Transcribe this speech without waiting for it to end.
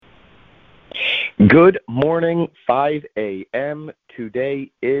Good morning, 5 a.m. Today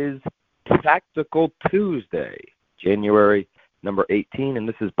is Tactical Tuesday, January number 18, and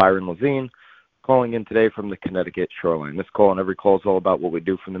this is Byron Lazine calling in today from the Connecticut shoreline. This call and every call is all about what we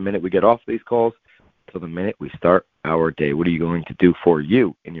do from the minute we get off these calls till the minute we start our day. What are you going to do for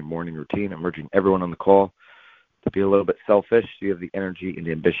you in your morning routine? I'm urging everyone on the call to be a little bit selfish so you have the energy and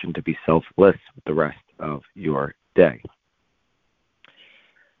the ambition to be selfless with the rest of your day.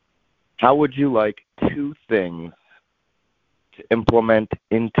 How would you like 2 things to implement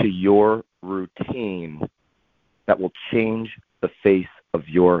into your routine that will change the face of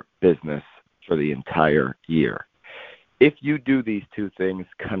your business for the entire year? If you do these 2 things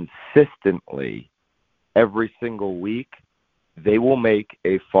consistently every single week, they will make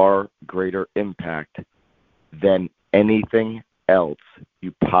a far greater impact than anything else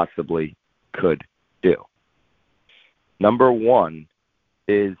you possibly could do. Number 1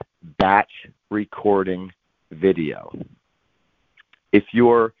 is batch recording video. If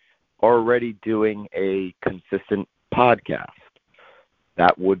you're already doing a consistent podcast,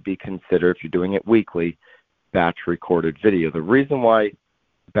 that would be considered, if you're doing it weekly, batch recorded video. The reason why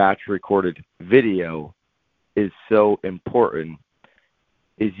batch recorded video is so important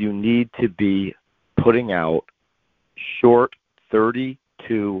is you need to be putting out short 30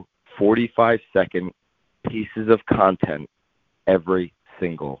 to 45 second pieces of content every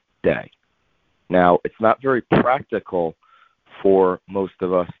single day. Now, it's not very practical for most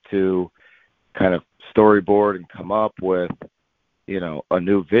of us to kind of storyboard and come up with, a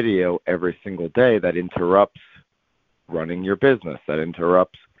new video every single day that interrupts running your business, that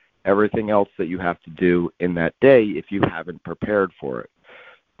interrupts everything else that you have to do in that day if you haven't prepared for it.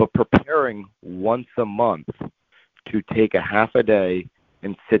 But preparing once a month to take a half a day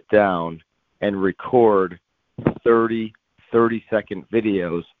and sit down and record 30-second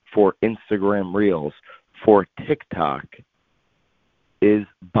videos for Instagram Reels, for TikTok, is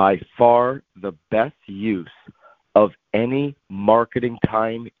by far the best use of any marketing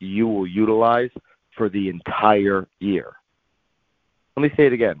time you will utilize for the entire year. Let me say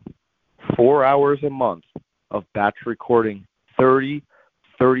it again. 4 hours a month of batch recording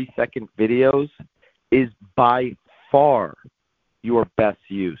 30-second videos is by far your best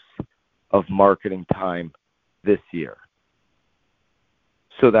use of marketing time this year.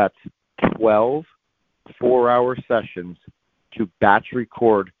 So that's 12 4-hour sessions to batch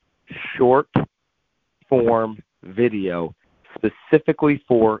record short form video specifically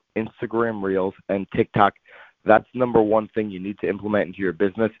for Instagram Reels and TikTok. That's number 1 thing you need to implement into your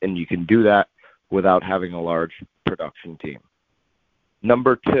business, and you can do that without having a large production team.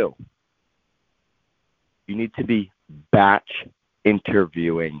 Number 2, you need to be batch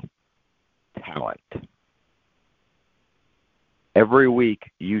interviewing talent. Every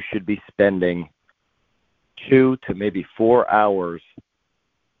week, you should be spending 2 to maybe 4 hours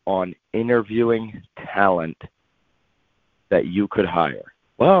on interviewing talent that you could hire.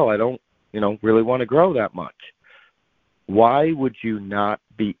 Well, I don't, really want to grow that much. Why would you not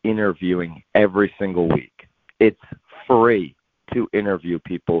be interviewing every single week? It's free to interview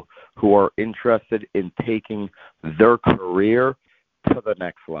people who are interested in taking their career to the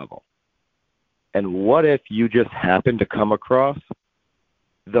next level. And what if you just happen to come across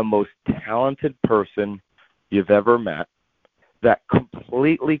the most talented person you've ever met that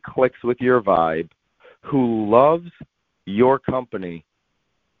completely clicks with your vibe, who loves your company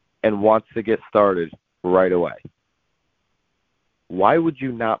and wants to get started right away? Why would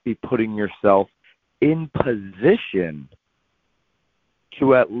you not be putting yourself in position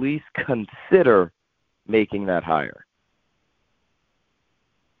to at least consider making that hire?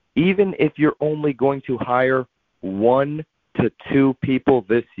 Even if you're only going to hire 1 to 2 people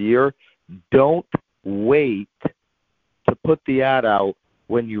this year, don't wait to put the ad out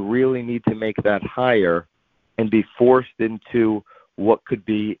when you really need to make that hire and be forced into what could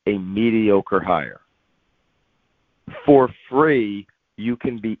be a mediocre hire. For free, you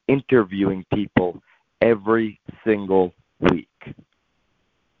can be interviewing people every single week.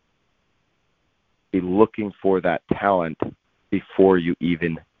 Be looking for that talent before you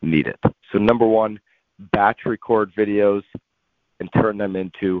even need it. So number 1, batch record videos and turn them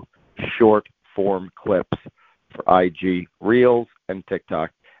into short form clips for IG Reels and TikTok.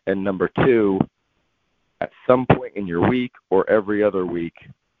 And number 2, at some point in your week or every other week,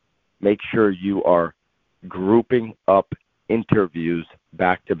 make sure you are grouping up interviews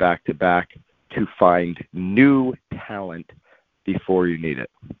back to back to back to find new talent before you need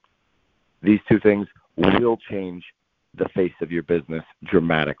it. These 2 things will change the face of your business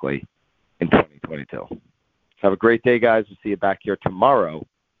dramatically in 2022. Have a great day, guys. We'll see you back here tomorrow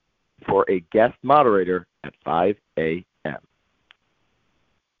for a guest moderator at 5 a.m.